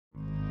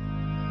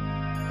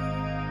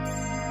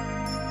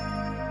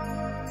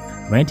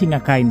Renting a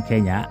car in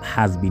Kenya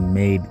has been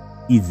made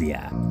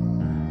easier.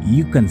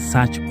 You can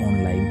search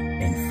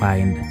online and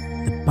find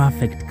the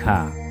perfect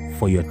car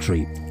for your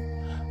trip.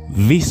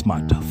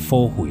 Vismart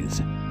Four Wheels.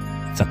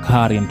 It's a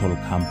car rental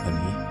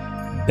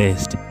company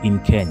based in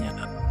Kenya.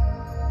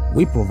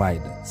 We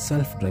provide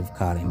self-drive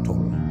car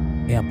rental,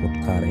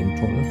 airport car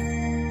rental,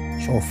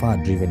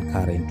 chauffeur-driven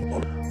car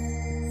rental.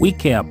 We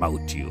care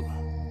about you.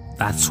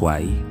 That's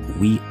why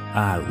we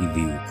are with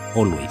you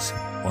always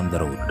on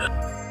the road.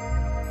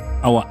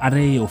 Our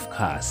array of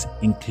cars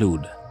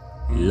include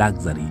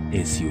luxury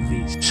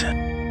SUVs,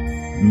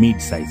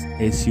 mid-size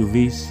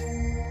SUVs,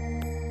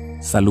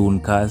 saloon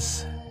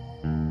cars,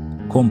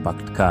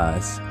 compact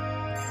cars,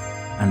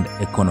 and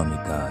economy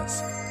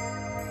cars.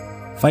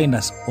 Find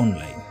us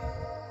online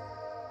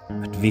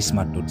at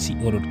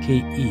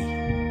vismart.co.ke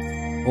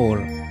or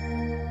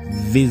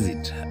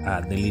visit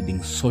the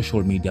leading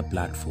social media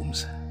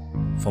platforms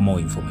for more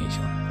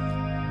information.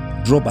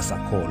 Drop us a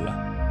call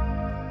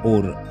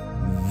or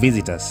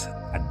visit us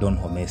at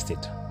Donholm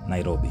Estate,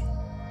 Nairobi.